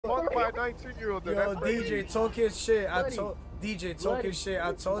that 19-year-old there. Yo, That's DJ, crazy. talk his shit. Bloody. DJ, talk Bloody. his shit.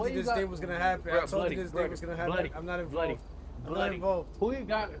 I told What you you this got- day was gonna happen. Bro, I told bloody, you this day bloody, was gonna happen. bloody, I'm not involved. bloody, I'm not bloody. involved. Who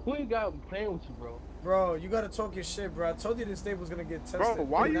you got playing with you, bro? Bro, you gotta talk your shit, bro. I told you this day was gonna get tested. Bro,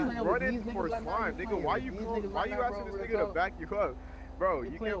 why You're you not. running for slime, nigga? Why you asking this nigga to back you up? Bro,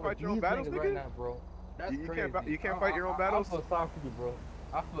 you can't fight your own battles, nigga? Right now, bro. That's You crazy. can't fight your own battles? I feel sorry for you, bro.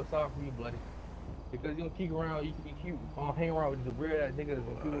 I feel sorry for you, bloody. Because you don't keep around, you keep hang around with the weird ass niggas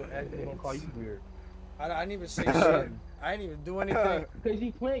and people actually gonna call you weird. I didn't even say shit. I didn't even do anything. Cause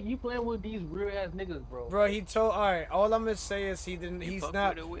you playing with these weird ass niggas, bro. Bro, he told. All right, all I'm gonna say is he's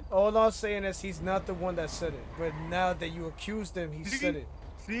not. All I'm saying is he's not the one that said it. But now that you accused him, he said it.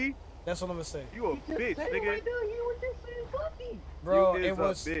 See? That's what I'm gonna say. You a bitch, nigga. Right now, he was just saying puppy. Bro, you it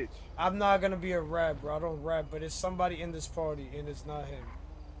was. a bitch. I'm not gonna be a rap, bro. I don't rap, but it's somebody in this party, and it's not him.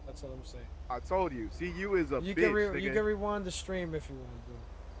 That's what I'm saying. I told you. See, you is a You bitch, can nigga. you can rewind the stream if you want,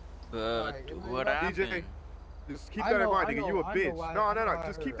 bro. What happened? DJ, just keep that in mind, nigga. You a bitch. No.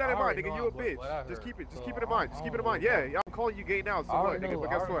 Just keep that in mind, nigga. You a bitch. Just keep it in mind. Just keep it in mind. Yeah, I'm calling you gay now, so what, nigga? But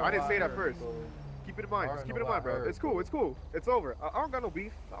guess what? I didn't say that first. Keep it in mind. Just keep it in mind, bro. It's cool. It's over. I don't got no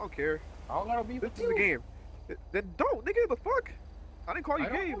beef. I don't care. I don't got no beef. This is a game. Then don't, nigga. The fuck? I didn't call you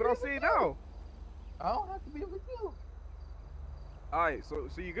gay, but I'll say it now. I don't have to be with you. Alright, so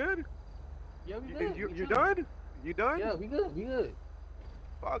you good? Yeah, we good. You done? You done? Yeah, we good.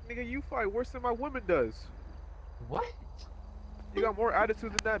 Fuck, nigga, you fight worse than my woman does. What? You got more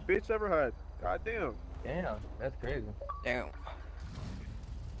attitude than that bitch ever had. God damn. Damn, that's crazy. Damn.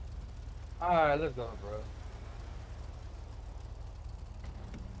 Alright, let's go, bro.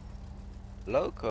 Loco.